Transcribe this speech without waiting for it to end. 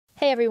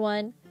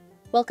everyone!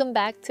 Welcome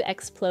back to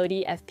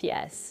Xplody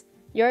FPS,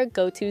 your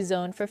go-to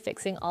zone for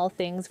fixing all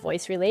things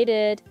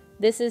voice-related.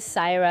 This is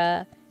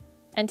Saira,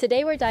 and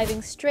today we're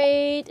diving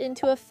straight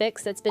into a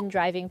fix that's been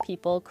driving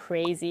people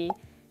crazy.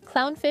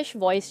 Clownfish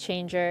voice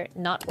changer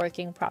not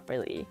working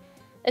properly,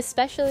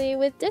 especially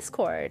with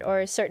Discord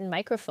or certain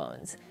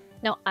microphones.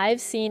 Now,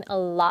 I've seen a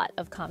lot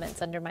of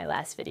comments under my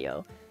last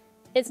video.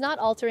 It's not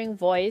altering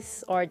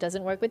voice, or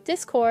doesn't work with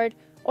Discord,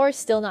 or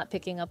still not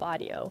picking up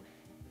audio.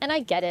 And I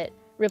get it,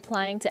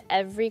 replying to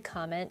every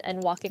comment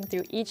and walking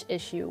through each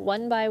issue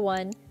one by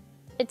one,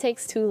 it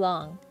takes too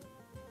long.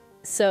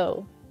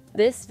 So,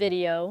 this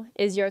video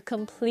is your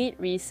complete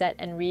reset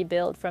and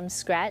rebuild from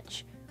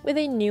scratch with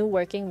a new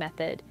working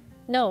method.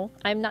 No,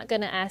 I'm not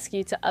gonna ask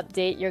you to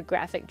update your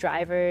graphic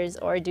drivers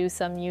or do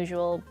some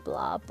usual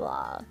blah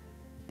blah,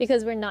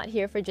 because we're not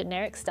here for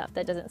generic stuff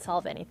that doesn't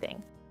solve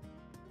anything.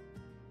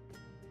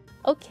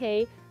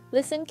 Okay,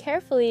 listen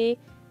carefully,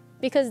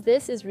 because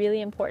this is really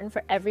important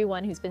for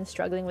everyone who's been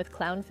struggling with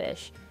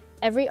Clownfish.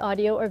 Every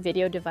audio or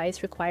video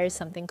device requires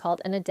something called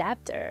an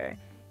adapter.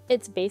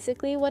 It's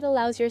basically what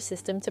allows your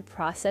system to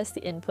process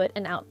the input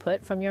and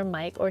output from your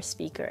mic or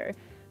speaker.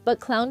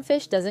 But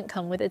Clownfish doesn't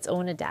come with its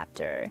own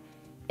adapter.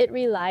 It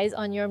relies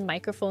on your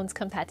microphone's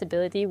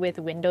compatibility with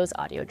Windows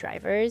audio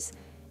drivers.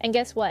 And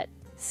guess what?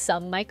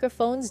 Some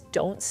microphones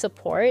don't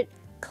support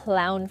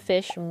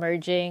Clownfish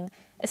merging,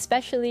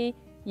 especially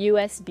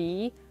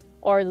USB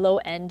or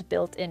low-end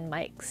built-in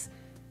mics.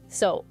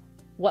 So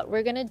what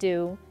we're gonna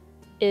do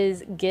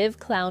is give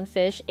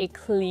Clownfish a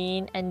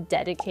clean and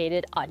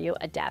dedicated audio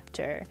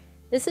adapter.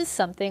 This is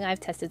something I've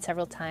tested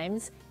several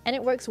times, and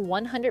it works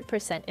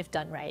 100% if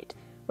done right.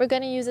 We're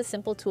gonna use a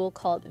simple tool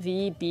called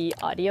VB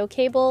audio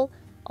cable,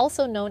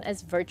 also known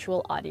as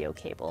virtual audio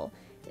cable.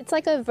 It's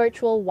like a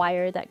virtual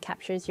wire that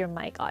captures your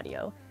mic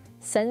audio,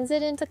 sends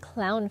it into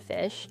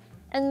Clownfish,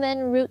 and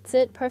then routes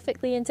it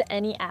perfectly into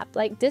any app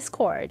like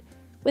Discord,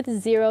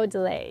 with zero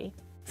delay.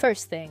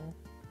 First thing,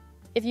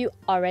 if you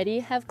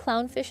already have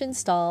Clownfish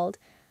installed,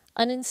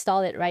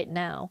 uninstall it right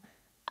now.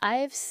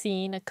 I've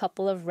seen a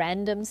couple of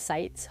random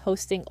sites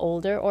hosting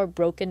older or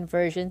broken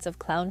versions of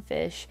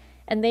Clownfish,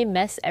 and they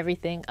mess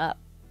everything up,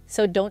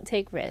 so don't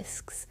take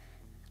risks.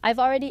 I've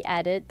already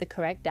added the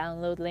correct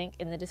download link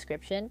in the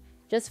description.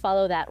 Just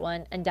follow that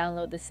one and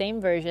download the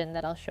same version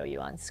that I'll show you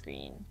on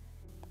screen.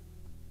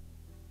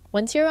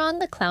 Once you're on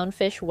the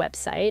Clownfish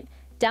website,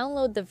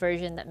 download the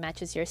version that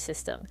matches your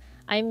system.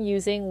 I'm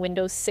using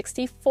Windows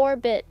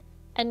 64-bit,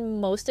 and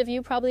most of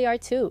you probably are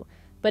too.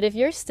 But if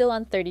you're still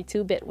on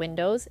 32-bit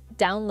Windows,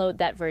 download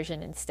that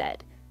version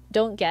instead.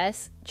 Don't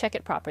guess, check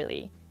it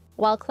properly.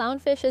 While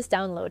Clownfish is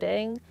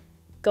downloading,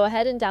 go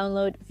ahead and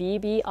download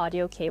VB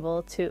audio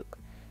cable too.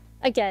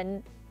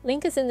 Again,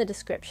 link is in the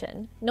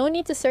description. No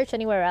need to search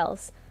anywhere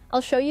else.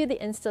 I'll show you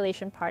the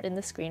installation part in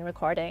the screen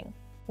recording.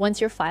 Once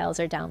your files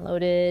are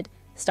downloaded,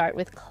 start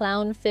with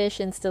Clownfish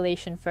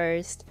installation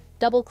first,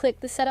 double-click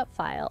the setup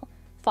file,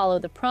 follow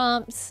the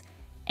prompts,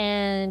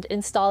 and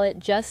install it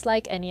just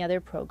like any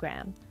other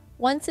program.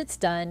 Once it's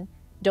done,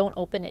 don't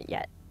open it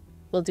yet.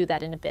 We'll do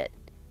that in a bit.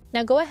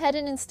 Now go ahead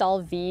and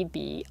install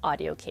VB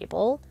audio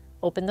cable,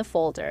 open the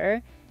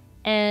folder,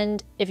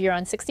 and if you're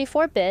on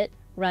 64-bit,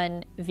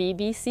 run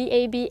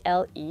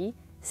vbcable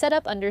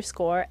setup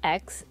 _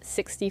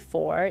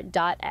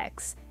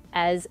 x64.x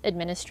as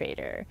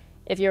administrator.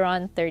 If you're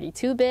on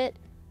 32-bit,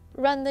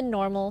 run the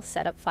normal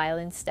setup file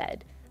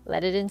instead.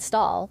 Let it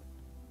install.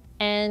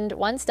 And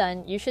once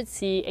done, you should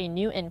see a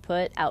new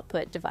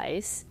input-output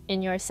device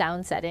in your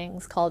sound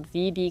settings called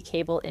VB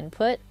cable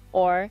input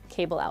or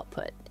cable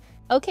output.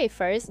 Okay,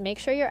 first, make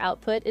sure your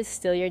output is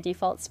still your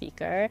default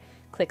speaker.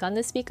 Click on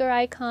the speaker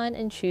icon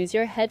and choose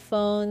your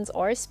headphones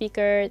or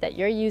speaker that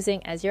you're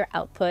using as your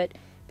output,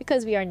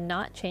 because we are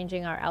not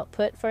changing our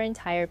output for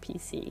entire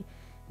PC.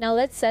 Now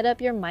let's set up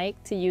your mic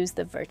to use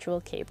the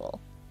virtual cable.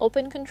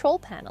 Open Control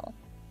Panel.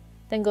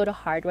 Then go to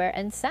Hardware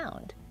and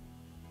Sound.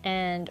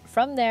 And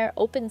from there,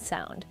 open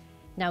Sound.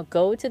 Now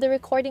go to the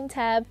Recording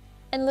tab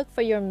and look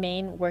for your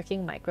main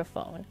working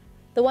microphone.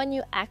 The one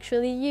you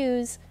actually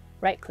use,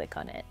 right-click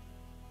on it.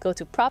 Go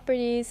to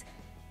Properties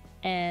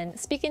and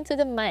speak into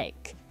the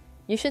mic.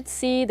 You should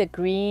see the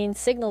green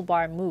signal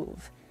bar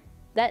move.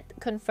 That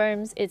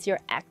confirms it's your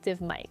active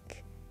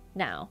mic.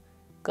 Now,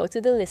 go to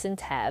the Listen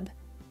tab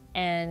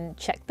and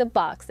check the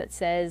box that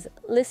says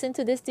Listen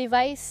to this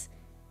device.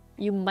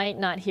 You might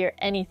not hear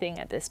anything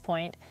at this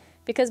point,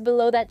 because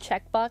below that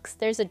checkbox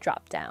there's a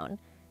drop-down.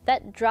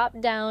 That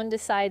drop-down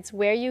decides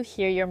where you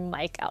hear your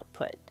mic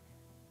output.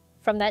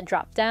 From that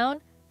drop-down,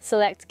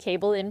 select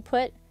Cable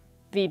Input,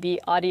 VB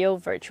Audio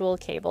Virtual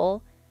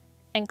Cable,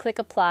 and click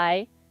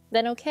Apply,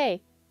 then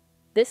OK.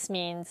 This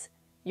means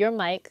your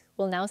mic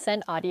will now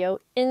send audio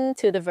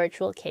into the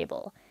virtual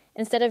cable,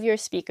 instead of your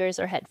speakers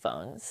or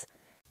headphones.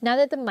 Now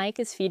that the mic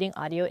is feeding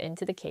audio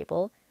into the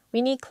cable,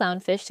 we need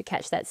Clownfish to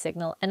catch that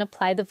signal and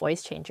apply the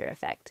voice changer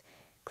effect.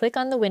 Click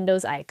on the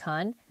Windows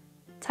icon,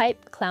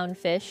 type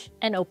Clownfish,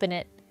 and open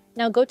it.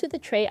 Now go to the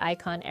tray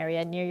icon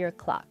area near your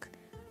clock.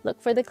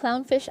 Look for the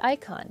Clownfish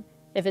icon.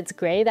 If it's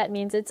gray, that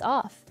means it's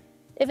off.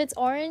 If it's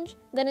orange,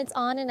 then it's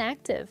on and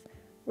active.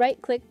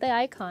 Right-click the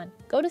icon,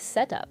 go to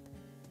Setup,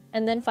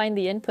 and then find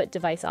the Input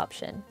Device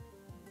option.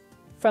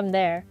 From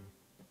there,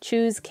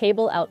 choose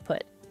Cable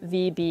Output,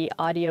 VB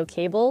Audio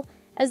Cable,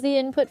 as the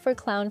input for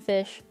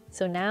Clownfish,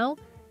 so now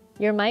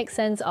your mic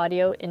sends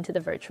audio into the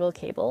virtual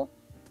cable,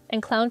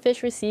 and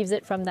Clownfish receives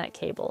it from that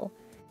cable.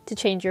 To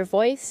change your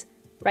voice,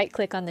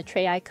 right-click on the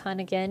tray icon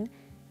again,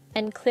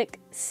 and click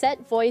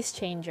Set Voice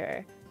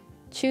Changer.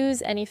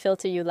 Choose any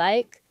filter you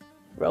like,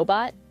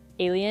 robot,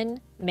 alien,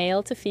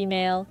 male to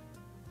female,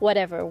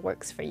 whatever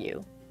works for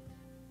you.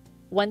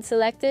 Once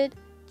selected,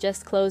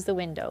 just close the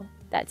window.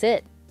 That's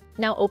it.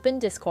 Now open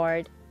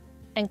Discord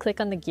and click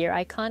on the gear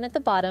icon at the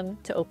bottom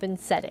to open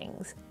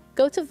Settings.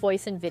 Go to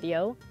Voice and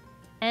Video,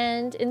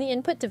 and in the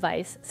input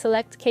device,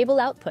 select Cable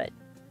Output,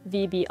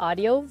 VB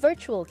Audio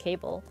Virtual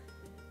Cable.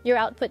 Your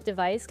output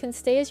device can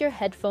stay as your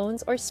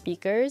headphones or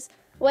speakers,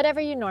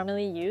 whatever you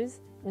normally use.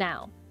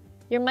 Now,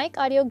 your mic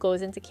audio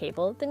goes into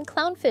cable, then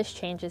Clownfish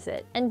changes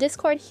it, and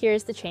Discord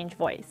hears the change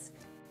voice.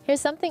 Here's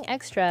something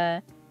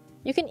extra.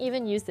 You can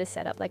even use this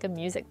setup like a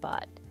music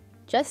bot.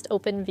 Just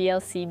open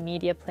VLC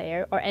Media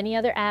Player or any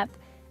other app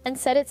and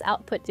set its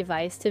output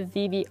device to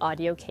VB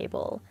Audio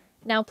Cable.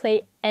 Now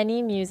play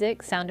any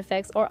music, sound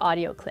effects, or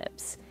audio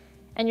clips,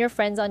 and your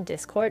friends on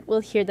Discord will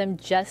hear them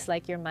just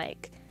like your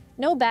mic.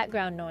 No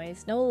background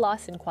noise, no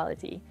loss in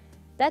quality.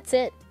 That's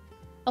it.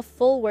 A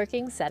full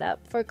working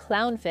setup for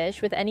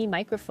Clownfish with any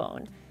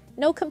microphone.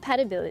 No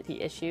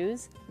compatibility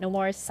issues, no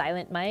more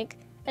silent mic,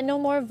 and no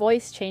more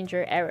voice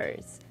changer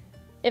errors.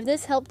 If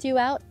this helped you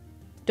out,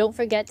 don't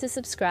forget to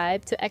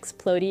subscribe to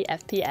Xplody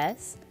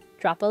FPS,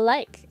 drop a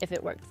like if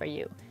it worked for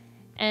you,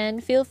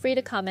 and feel free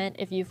to comment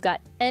if you've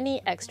got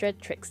any extra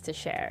tricks to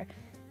share.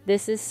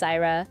 This is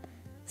Saira,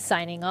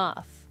 signing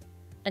off.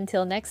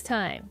 Until next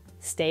time,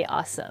 stay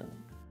awesome.